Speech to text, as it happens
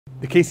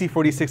The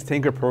KC-46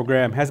 tanker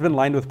program has been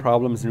lined with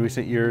problems in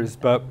recent years,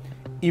 but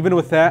even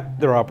with that,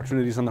 there are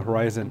opportunities on the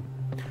horizon.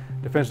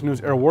 Defense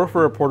News Air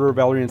Warfare reporter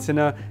Valerie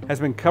Encina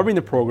has been covering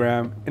the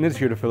program and is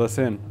here to fill us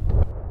in.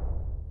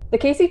 The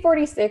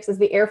KC-46 is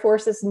the Air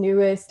Force's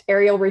newest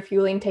aerial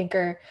refueling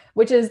tanker,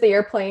 which is the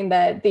airplane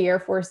that the Air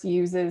Force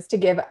uses to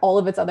give all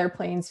of its other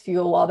planes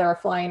fuel while they're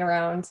flying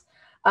around.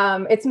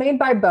 It's made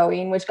by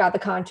Boeing, which got the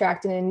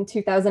contract in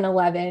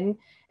 2011,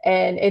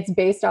 and it's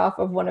based off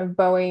of one of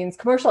Boeing's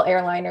commercial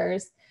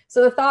airliners.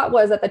 So the thought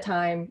was at the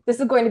time, this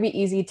is going to be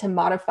easy to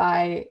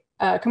modify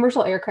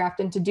commercial aircraft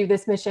and to do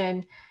this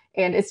mission,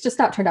 and it's just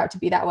not turned out to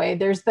be that way.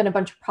 There's been a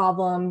bunch of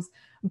problems.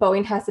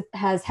 Boeing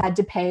has had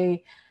to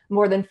pay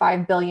more than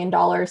 $5 billion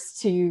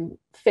to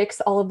fix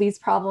all of these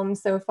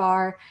problems so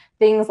far.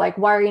 Things like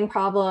wiring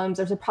problems.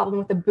 There's a problem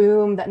with the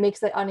boom that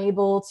makes it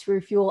unable to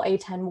refuel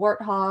A-10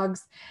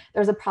 Warthogs.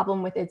 There's a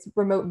problem with its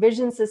remote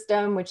vision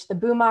system, which the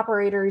boom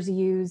operators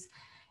use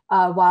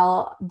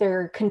while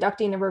they're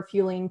conducting a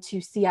refueling to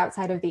see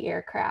outside of the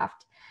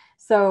aircraft.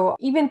 So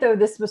even though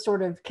this was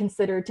sort of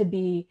considered to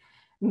be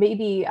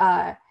maybe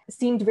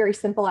seemed very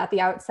simple at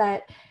the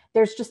outset,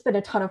 there's just been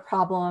a ton of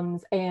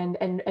problems, and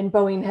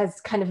Boeing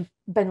has kind of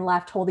been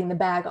left holding the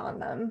bag on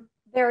them.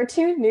 There are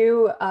two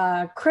new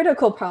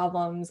critical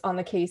problems on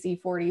the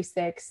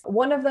KC-46.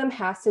 One of them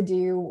has to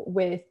do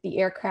with the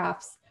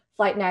aircraft's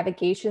flight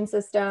navigation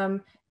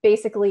system.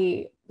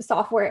 Basically,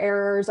 software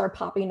errors are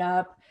popping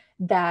up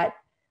that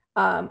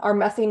are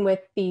messing with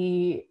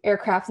the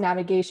aircraft's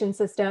navigation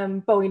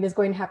system. Boeing is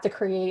going to have to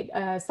create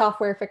a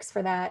software fix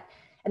for that.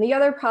 And the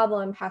other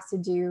problem has to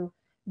do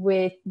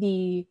with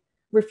the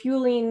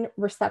refueling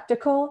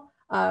receptacle,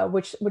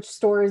 which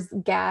stores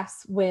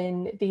gas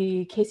when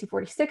the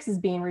KC-46 is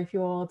being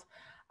refueled.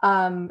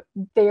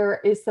 There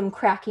is some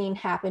cracking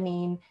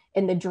happening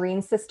in the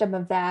drain system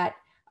of that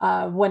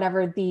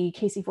whenever the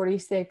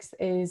KC-46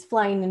 is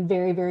flying in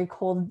very, very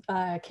cold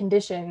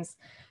conditions.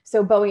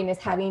 So Boeing is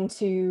having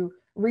to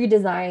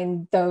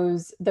redesign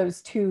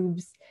those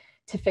tubes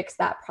to fix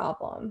that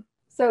problem.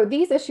 So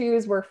these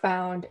issues were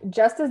found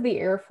just as the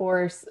Air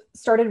Force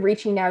started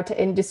reaching out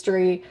to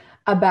industry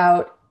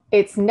about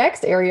its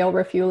next aerial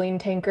refueling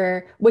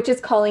tanker, which is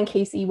calling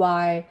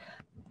KC-Y.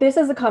 This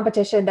is a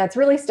competition that's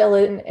really still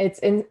in its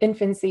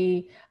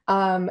infancy.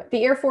 The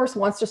Air Force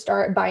wants to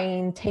start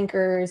buying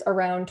tankers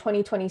around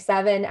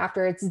 2027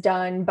 after it's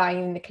done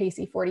buying the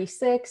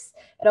KC-46.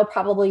 It'll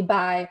probably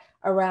buy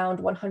around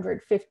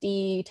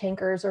 150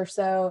 tankers or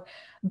so,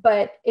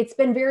 but it's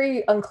been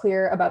very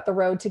unclear about the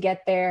road to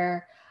get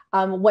there,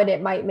 when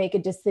it might make a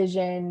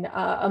decision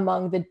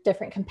among the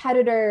different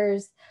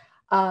competitors,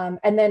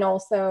 and then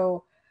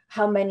also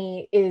how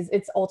many is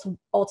its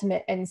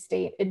ultimate end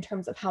state in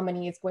terms of how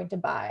many it's going to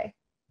buy.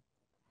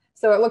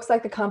 So it looks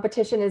like the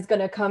competition is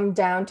going to come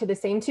down to the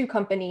same two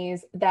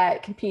companies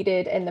that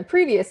competed in the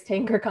previous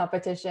tanker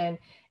competition,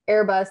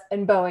 Airbus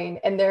and Boeing,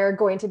 and they're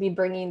going to be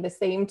bringing the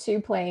same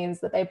two planes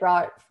that they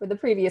brought for the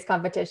previous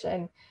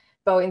competition,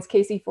 Boeing's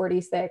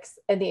KC-46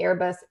 and the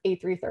Airbus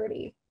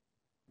A330.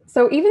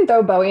 So even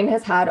though Boeing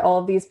has had all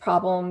of these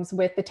problems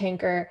with the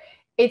tanker,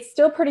 it's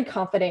still pretty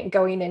confident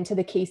going into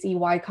the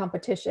KC-Y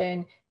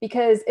competition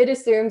because it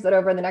assumes that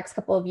over the next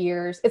couple of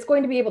years, it's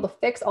going to be able to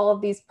fix all of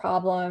these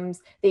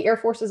problems. The Air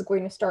Force is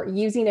going to start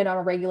using it on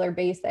a regular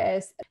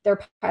basis. Their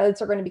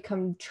pilots are going to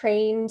become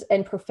trained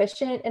and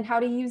proficient in how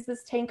to use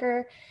this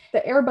tanker.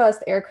 The Airbus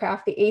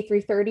aircraft, the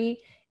A330,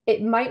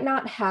 it might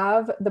not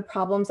have the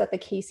problems that the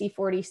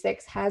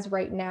KC-46 has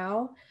right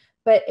now,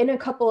 but in a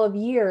couple of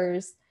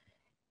years,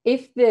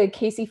 if the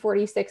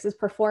KC-46 is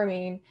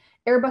performing,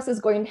 Airbus is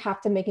going to have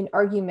to make an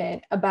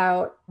argument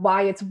about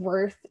why it's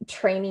worth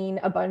training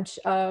a bunch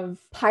of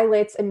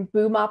pilots and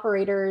boom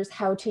operators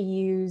how to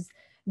use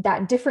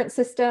that different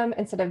system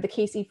instead of the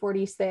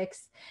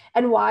KC-46,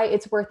 and why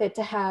it's worth it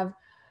to have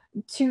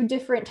two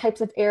different types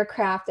of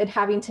aircraft and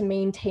having to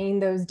maintain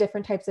those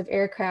different types of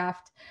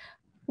aircraft.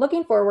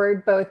 Looking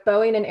forward, both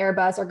Boeing and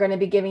Airbus are going to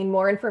be giving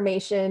more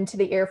information to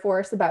the Air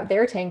Force about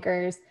their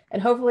tankers,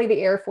 and hopefully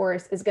the Air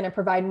Force is going to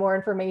provide more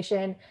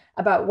information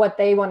about what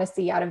they want to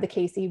see out of the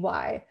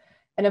KC-Y.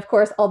 And of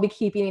course, I'll be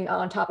keeping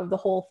on top of the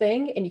whole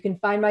thing, and you can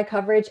find my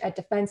coverage at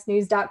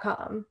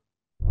defensenews.com.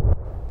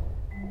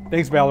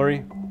 Thanks,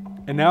 Valerie.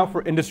 And now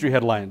for industry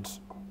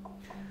headlines.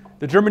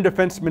 The German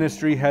Defense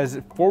Ministry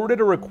has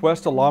forwarded a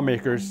request to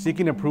lawmakers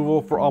seeking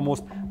approval for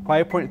almost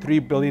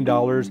 $5.3 billion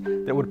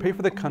that would pay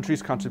for the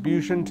country's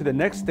contribution to the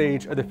next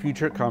stage of the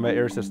Future Combat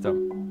Air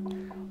System.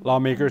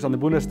 Lawmakers on the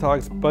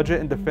Bundestag's Budget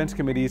and Defense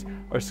Committees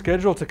are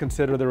scheduled to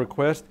consider the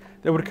request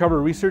that would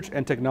cover research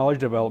and technology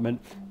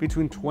development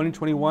between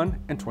 2021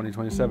 and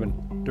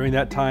 2027. During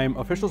that time,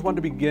 officials want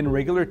to begin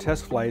regular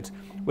test flights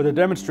with a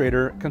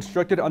demonstrator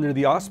constructed under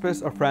the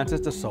auspice of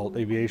France's Dassault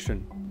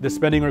Aviation. The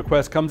spending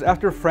request comes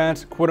after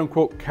France,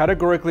 quote-unquote,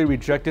 categorically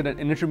rejected an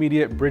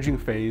intermediate bridging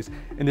phase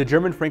in the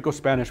German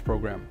Franco-Spanish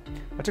program.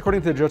 That's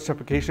according to the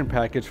justification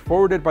package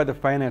forwarded by the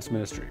Finance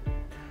Ministry.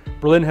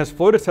 Berlin has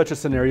floated such a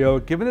scenario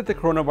given that the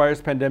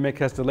coronavirus pandemic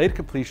has delayed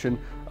completion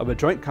of a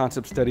joint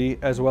concept study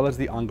as well as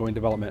the ongoing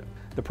development.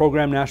 The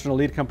program national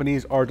lead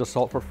companies are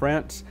Dassault for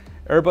France,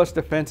 Airbus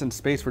Defense and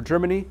Space for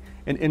Germany,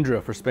 and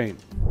Indra for Spain.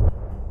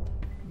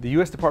 The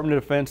U.S. Department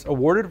of Defense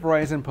awarded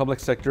Verizon Public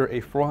Sector a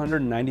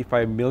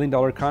 $495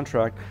 million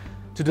contract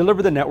to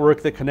deliver the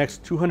network that connects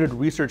 200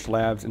 research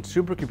labs and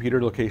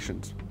supercomputer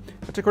locations.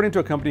 That's according to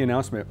a company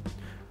announcement.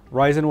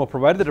 Verizon will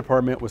provide the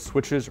department with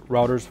switches,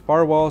 routers,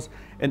 firewalls,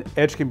 and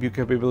edge compute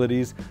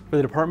capabilities for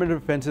the Department of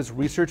Defense's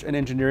Research and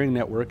Engineering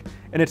Network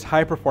and its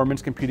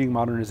high-performance computing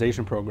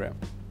modernization program.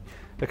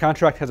 The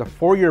contract has a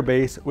 4-year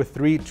base with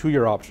 3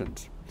 2-year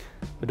options.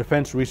 The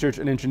Defense Research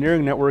and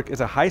Engineering Network is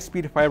a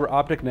high-speed fiber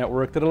optic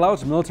network that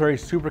allows military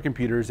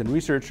supercomputers and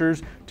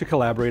researchers to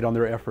collaborate on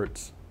their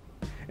efforts.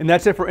 And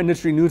that's it for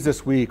industry news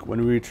this week.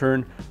 When we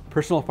return,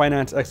 personal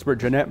finance expert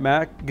Jeanette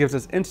Mack gives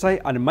us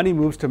insight on money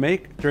moves to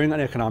make during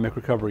an economic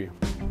recovery.